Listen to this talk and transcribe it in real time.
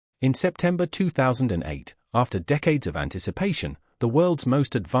In September 2008, after decades of anticipation, the world's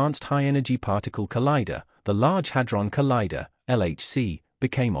most advanced high-energy particle collider, the Large Hadron Collider, LHC,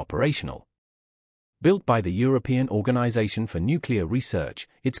 became operational. Built by the European Organization for Nuclear Research,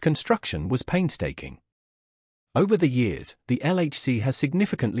 its construction was painstaking. Over the years, the LHC has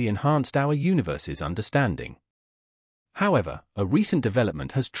significantly enhanced our universe's understanding. However, a recent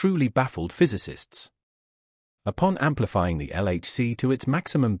development has truly baffled physicists. Upon amplifying the LHC to its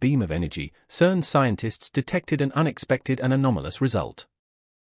maximum beam of energy, CERN scientists detected an unexpected and anomalous result.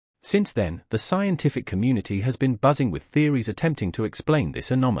 Since then, the scientific community has been buzzing with theories attempting to explain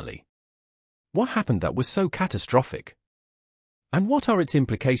this anomaly. What happened that was so catastrophic? And what are its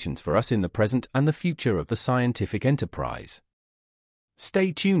implications for us in the present and the future of the scientific enterprise?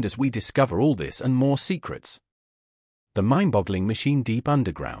 Stay tuned as we discover all this and more secrets. The mind-boggling machine deep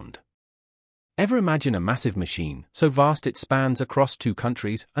underground. Ever imagine a massive machine, so vast it spans across 2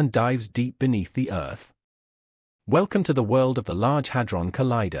 countries and dives deep beneath the Earth? Welcome to the world of the Large Hadron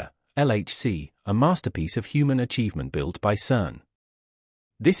Collider, LHC, a masterpiece of human achievement built by CERN.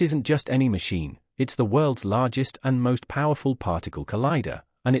 This isn't just any machine, it's the world's largest and most powerful particle collider,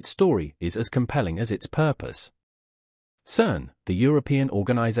 and its story is as compelling as its purpose. CERN, the European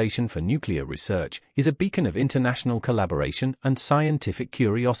Organization for Nuclear Research, is a beacon of international collaboration and scientific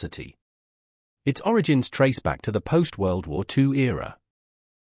curiosity. Its origins trace back to the post-World War II era.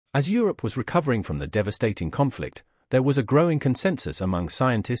 As Europe was recovering from the devastating conflict, there was a growing consensus among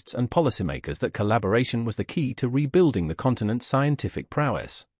scientists and policymakers that collaboration was the key to rebuilding the continent's scientific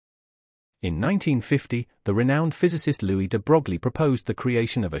prowess. In 1950, the renowned physicist Louis de Broglie proposed the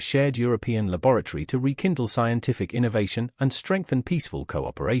creation of a shared European laboratory to rekindle scientific innovation and strengthen peaceful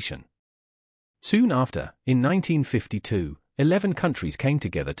cooperation. Soon after, in 1952, 11 countries came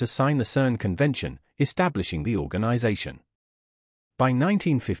together to sign the CERN Convention, establishing the organization. By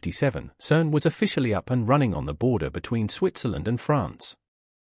 1957, CERN was officially up and running on the border between Switzerland and France.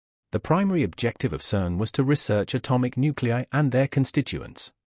 The primary objective of CERN was to research atomic nuclei and their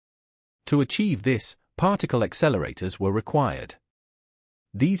constituents. To achieve this, particle accelerators were required.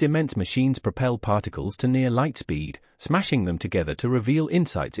 These immense machines propel particles to near light speed, smashing them together to reveal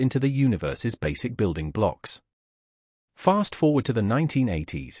insights into the universe's basic building blocks. Fast forward to the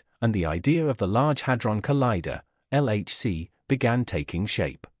 1980s, and the idea of the Large Hadron Collider, LHC, began taking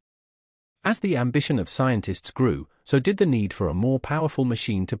shape. As the ambition of scientists grew, so did the need for a more powerful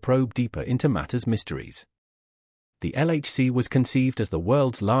machine to probe deeper into matter's mysteries. The LHC was conceived as the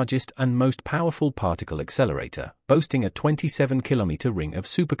world's largest and most powerful particle accelerator, boasting a 27-kilometer ring of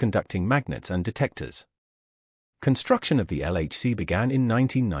superconducting magnets and detectors. Construction of the LHC began in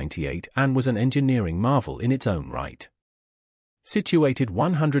 1998 and was an engineering marvel in its own right. Situated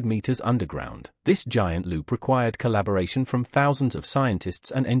 100 meters underground, this giant loop required collaboration from thousands of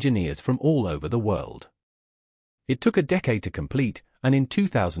scientists and engineers from all over the world. It took a decade to complete, and in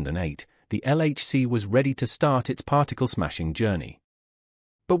 2008, the LHC was ready to start its particle-smashing journey.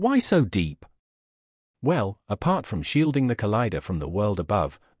 But why so deep? Well, apart from shielding the collider from the world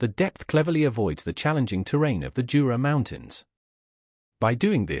above, the depth cleverly avoids the challenging terrain of the Jura Mountains. By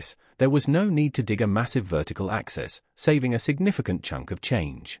doing this, there was no need to dig a massive vertical access, saving a significant chunk of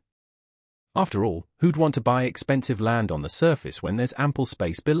change. After all, who'd want to buy expensive land on the surface when there's ample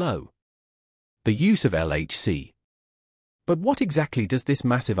space below? The use of LHC. But what exactly does this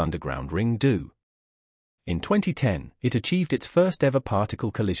massive underground ring do? In 2010, it achieved its first ever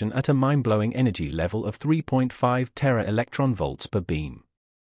particle collision at a mind-blowing energy level of 3.5 tera-electron volts per beam.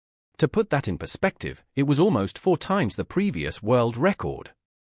 To put that in perspective, it was almost 4 times the previous world record.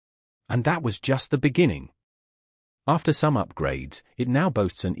 And that was just the beginning. After some upgrades, it now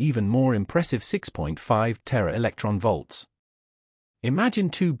boasts an even more impressive 6.5 tera-electron volts. Imagine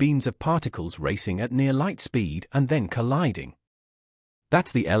 2 beams of particles racing at near light speed and then colliding.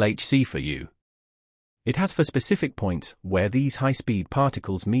 That's the LHC for you. It has 4 specific points where these high-speed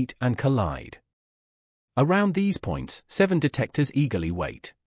particles meet and collide. Around these points, 7 detectors eagerly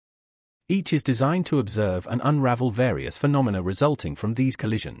wait. Each is designed to observe and unravel various phenomena resulting from these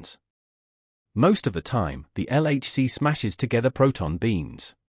collisions. Most of the time, the LHC smashes together proton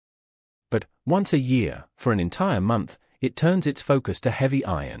beams. But once a year, for an entire month, it turns its focus to heavy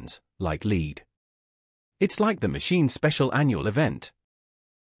ions, like lead. It's like the machine's special annual event.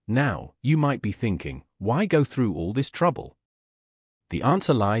 Now, you might be thinking, why go through all this trouble? The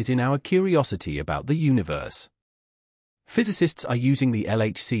answer lies in our curiosity about the universe. Physicists are using the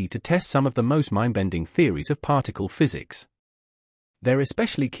LHC to test some of the most mind-bending theories of particle physics. They're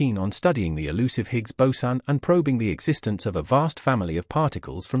especially keen on studying the elusive Higgs boson and probing the existence of a vast family of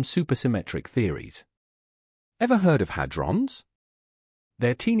particles from supersymmetric theories. Ever heard of hadrons?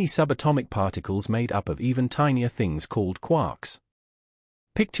 They're teeny subatomic particles made up of even tinier things called quarks.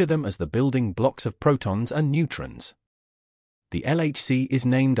 Picture them as the building blocks of protons and neutrons. The LHC is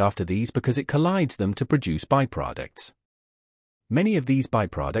named after these because it collides them to produce byproducts. Many of these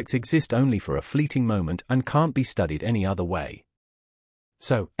byproducts exist only for a fleeting moment and can't be studied any other way.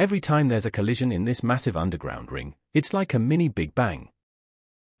 So, every time there's a collision in this massive underground ring, it's like a mini Big Bang.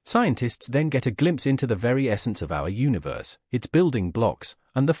 Scientists then get a glimpse into the very essence of our universe, its building blocks,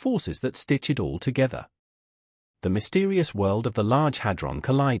 and the forces that stitch it all together. The mysterious world of the Large Hadron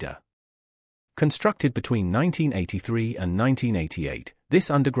Collider. Constructed between 1983 and 1988,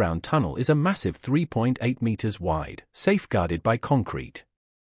 this underground tunnel is a massive 3.8 meters wide, safeguarded by concrete.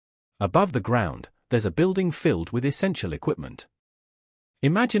 Above the ground, there's a building filled with essential equipment.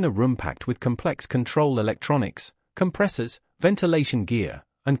 Imagine a room packed with complex control electronics, compressors, ventilation gear,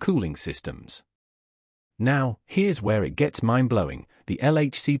 and cooling systems. Now, here's where it gets mind-blowing. The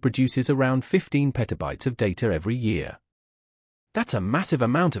LHC produces around 15 petabytes of data every year. That's a massive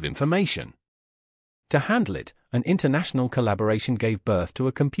amount of information. To handle it, an international collaboration gave birth to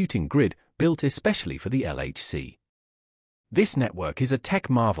a computing grid built especially for the LHC. This network is a tech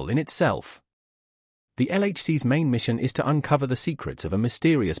marvel in itself. The LHC's main mission is to uncover the secrets of a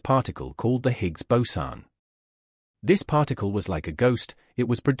mysterious particle called the Higgs boson. This particle was like a ghost. It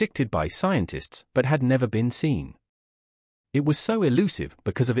was predicted by scientists but had never been seen. It was so elusive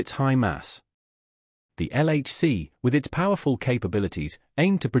because of its high mass. The LHC, with its powerful capabilities,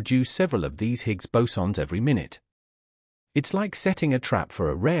 aimed to produce several of these Higgs bosons every minute. It's like setting a trap for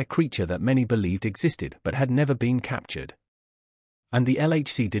a rare creature that many believed existed but had never been captured. And the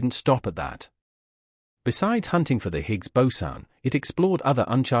LHC didn't stop at that. Besides hunting for the Higgs boson, it explored other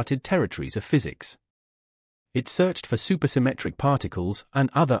uncharted territories of physics. It searched for supersymmetric particles and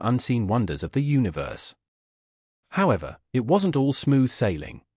other unseen wonders of the universe. However, it wasn't all smooth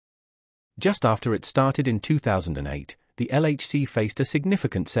sailing. Just after it started in 2008, the LHC faced a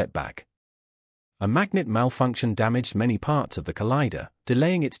significant setback. A magnet malfunction damaged many parts of the collider,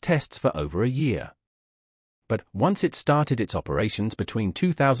 delaying its tests for over a year. But once it started its operations between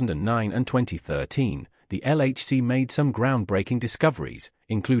 2009 and 2013, the LHC made some groundbreaking discoveries,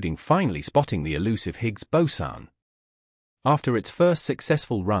 including finally spotting the elusive Higgs boson. After its first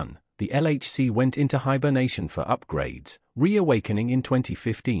successful run, the LHC went into hibernation for upgrades, reawakening in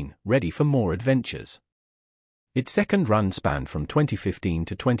 2015, ready for more adventures. Its second run spanned from 2015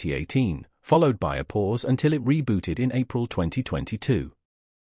 to 2018, followed by a pause until it rebooted in April 2022.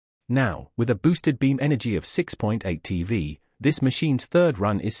 Now, with a boosted beam energy of 6.8 TeV, this machine's third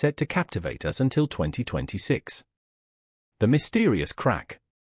run is set to captivate us until 2026. The mysterious crack.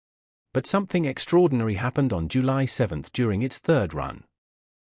 But something extraordinary happened on July 7 during its third run.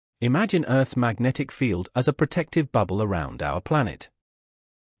 Imagine Earth's magnetic field as a protective bubble around our planet.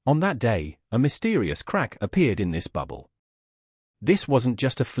 On that day, a mysterious crack appeared in this bubble. This wasn't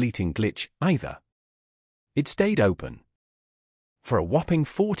just a fleeting glitch, either. It stayed open for a whopping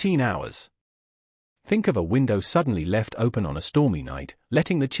 14 hours. Think of a window suddenly left open on a stormy night,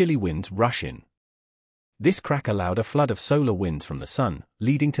 letting the chilly winds rush in. This crack allowed a flood of solar winds from the sun,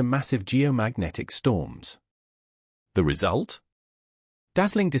 leading to massive geomagnetic storms. The result?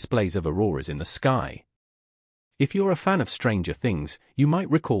 Dazzling displays of auroras in the sky. If you're a fan of Stranger Things, you might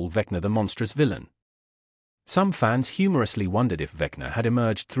recall Vecna the monstrous villain. Some fans humorously wondered if Vecna had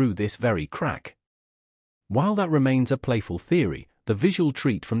emerged through this very crack. While that remains a playful theory, the visual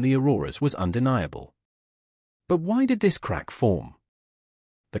treat from the auroras was undeniable. But why did this crack form?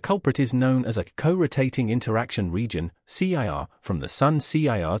 The culprit is known as a co-rotating interaction region, CIR, from the Sun.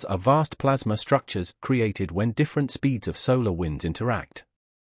 CIRs are vast plasma structures created when different speeds of solar winds interact.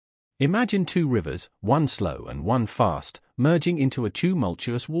 Imagine two rivers, one slow and one fast, merging into a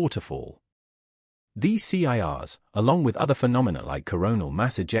tumultuous waterfall. These CIRs, along with other phenomena like coronal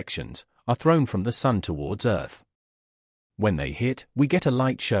mass ejections, are thrown from the Sun towards Earth. When they hit, we get a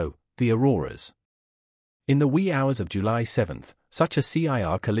light show, the auroras. In the wee hours of July 7, such a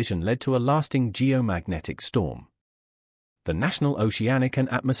CIR collision led to a lasting geomagnetic storm. The National Oceanic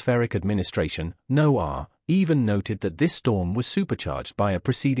and Atmospheric Administration, NOAA, even noted that this storm was supercharged by a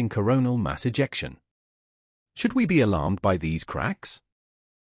preceding coronal mass ejection. Should we be alarmed by these cracks?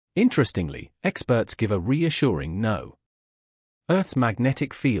 Interestingly, experts give a reassuring no. Earth's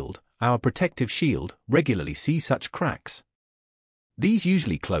magnetic field, our protective shield, regularly sees such cracks. These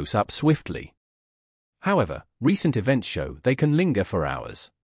usually close up swiftly. However, recent events show they can linger for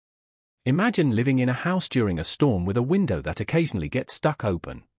hours. Imagine living in a house during a storm with a window that occasionally gets stuck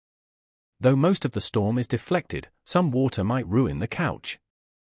open. Though most of the storm is deflected, some water might ruin the couch.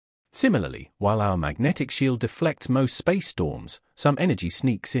 Similarly, while our magnetic shield deflects most space storms, some energy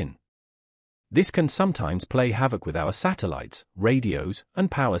sneaks in. This can sometimes play havoc with our satellites, radios,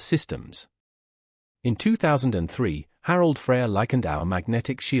 and power systems. In 2003, Harold Freyer likened our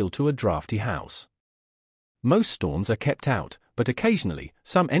magnetic shield to a drafty house. Most storms are kept out, but occasionally,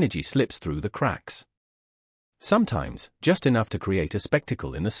 some energy slips through the cracks. Sometimes, just enough to create a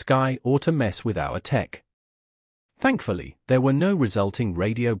spectacle in the sky or to mess with our tech. Thankfully, there were no resulting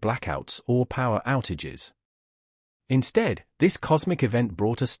radio blackouts or power outages. Instead, this cosmic event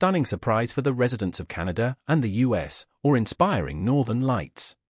brought a stunning surprise for the residents of Canada and the US, or inspiring northern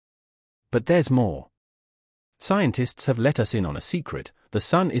lights. But there's more. Scientists have let us in on a secret: the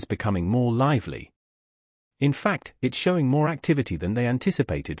sun is becoming more lively. In fact, it's showing more activity than they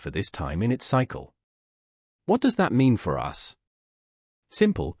anticipated for this time in its cycle. What does that mean for us?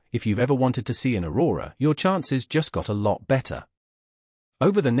 Simple: if you've ever wanted to see an aurora, your chances just got a lot better.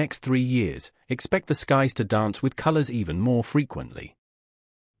 Over the next 3 years, expect the skies to dance with colors even more frequently.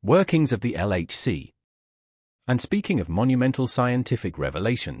 Workings of the LHC. And speaking of monumental scientific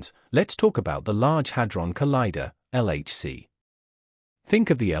revelations, let's talk about the Large Hadron Collider, LHC. Think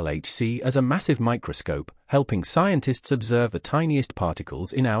of the LHC as a massive microscope, helping scientists observe the tiniest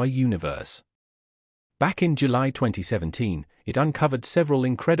particles in our universe. Back in July 2017, it uncovered several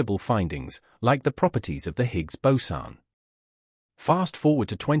incredible findings, like the properties of the Higgs boson. Fast forward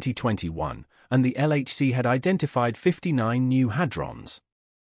to 2021, and the LHC had identified 59 new hadrons.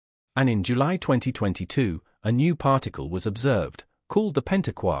 And in July 2022, a new particle was observed, called the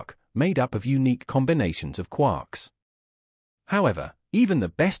pentaquark, made up of unique combinations of quarks. However, even the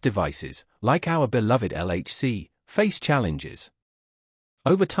best devices, like our beloved LHC, face challenges.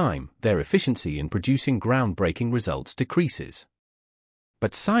 Over time, their efficiency in producing groundbreaking results decreases.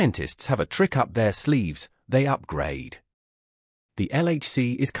 But scientists have a trick up their sleeves: they upgrade. The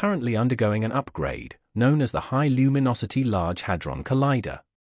LHC is currently undergoing an upgrade, known as the High Luminosity Large Hadron Collider.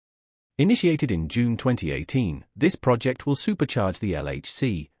 Initiated in June 2018, this project will supercharge the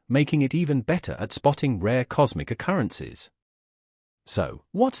LHC, making it even better at spotting rare cosmic occurrences. So,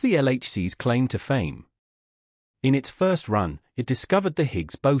 what's the LHC's claim to fame? In its first run, it discovered the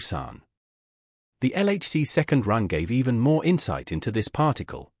Higgs boson. The LHC's second run gave even more insight into this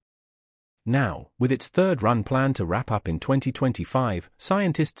particle. Now, with its third run planned to wrap up in 2025,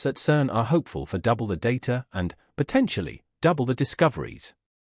 scientists at CERN are hopeful for double the data and, potentially, double the discoveries.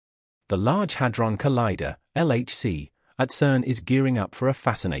 The Large Hadron Collider, LHC, at CERN is gearing up for a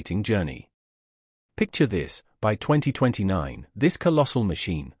fascinating journey. Picture this: by 2029, this colossal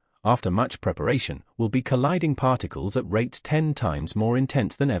machine, after much preparation, will be colliding particles at rates 10 times more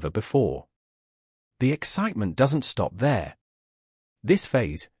intense than ever before. The excitement doesn't stop there. This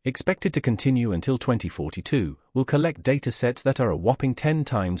phase, expected to continue until 2042, will collect data sets that are a whopping 10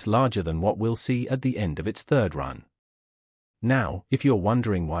 times larger than what we'll see at the end of its third run. Now, if you're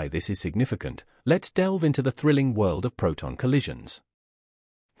wondering why this is significant, let's delve into the thrilling world of proton collisions.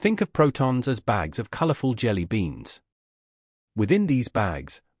 Think of protons as bags of colorful jelly beans. Within these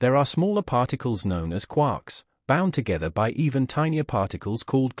bags, there are smaller particles known as quarks, bound together by even tinier particles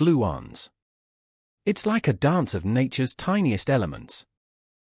called gluons. It's like a dance of nature's tiniest elements.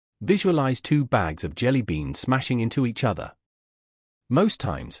 Visualize 2 bags of jelly beans smashing into each other. Most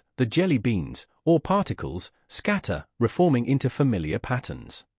times, the jelly beans, or particles, scatter, reforming into familiar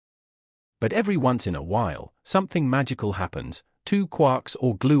patterns. But every once in a while, something magical happens: 2 quarks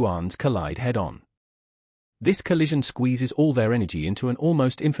or gluons collide head-on. This collision squeezes all their energy into an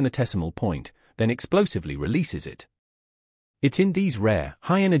almost infinitesimal point, then explosively releases it. It's in these rare,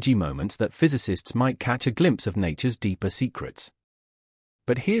 high-energy moments that physicists might catch a glimpse of nature's deeper secrets.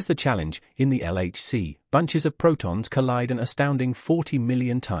 But here's the challenge: in the LHC, bunches of protons collide an astounding 40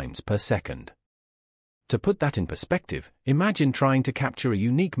 million times per second. To put that in perspective, imagine trying to capture a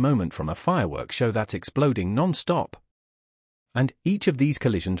unique moment from a fireworks show that's exploding non-stop. And each of these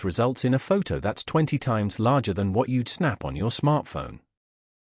collisions results in a photo that's 20 times larger than what you'd snap on your smartphone.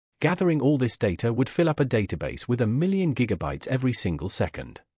 Gathering all this data would fill up a database with 1 million gigabytes every single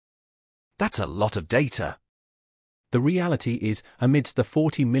second. That's a lot of data. The reality is, amidst the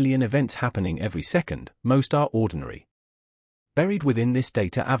 40 million events happening every second, most are ordinary. Buried within this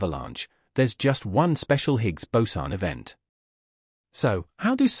data avalanche, there's just one special Higgs boson event. So,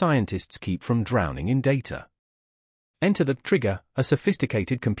 how do scientists keep from drowning in data? Enter the trigger, a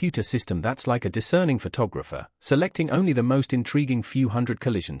sophisticated computer system that's like a discerning photographer, selecting only the most intriguing few hundred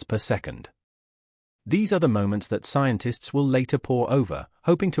collisions per second. These are the moments that scientists will later pore over,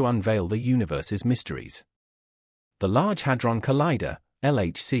 hoping to unveil the universe's mysteries. The Large Hadron Collider,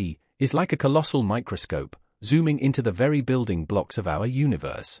 LHC, is like a colossal microscope, zooming into the very building blocks of our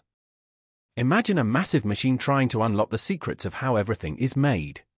universe. Imagine a massive machine trying to unlock the secrets of how everything is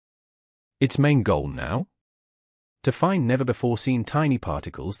made. Its main goal now? To find never-before-seen tiny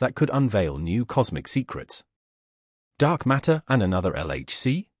particles that could unveil new cosmic secrets. Dark matter and another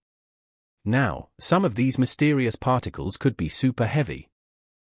LHC? Now, some of these mysterious particles could be super heavy.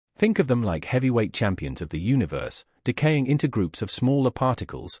 Think of them like heavyweight champions of the universe, decaying into groups of smaller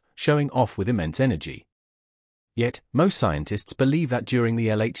particles, showing off with immense energy. Yet, most scientists believe that during the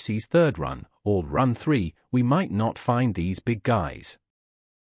LHC's third run, or Run 3, we might not find these big guys.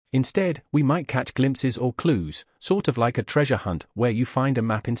 Instead, we might catch glimpses or clues, sort of like a treasure hunt where you find a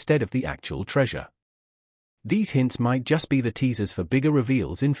map instead of the actual treasure. These hints might just be the teasers for bigger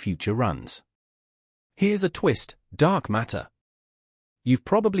reveals in future runs. Here's a twist: dark matter. You've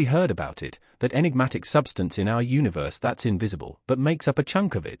probably heard about it, that enigmatic substance in our universe that's invisible but makes up a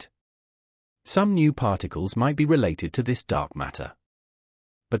chunk of it. Some new particles might be related to this dark matter.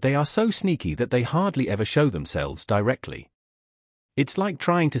 But they are so sneaky that they hardly ever show themselves directly. It's like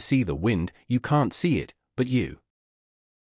trying to see the wind, you can't see it, but you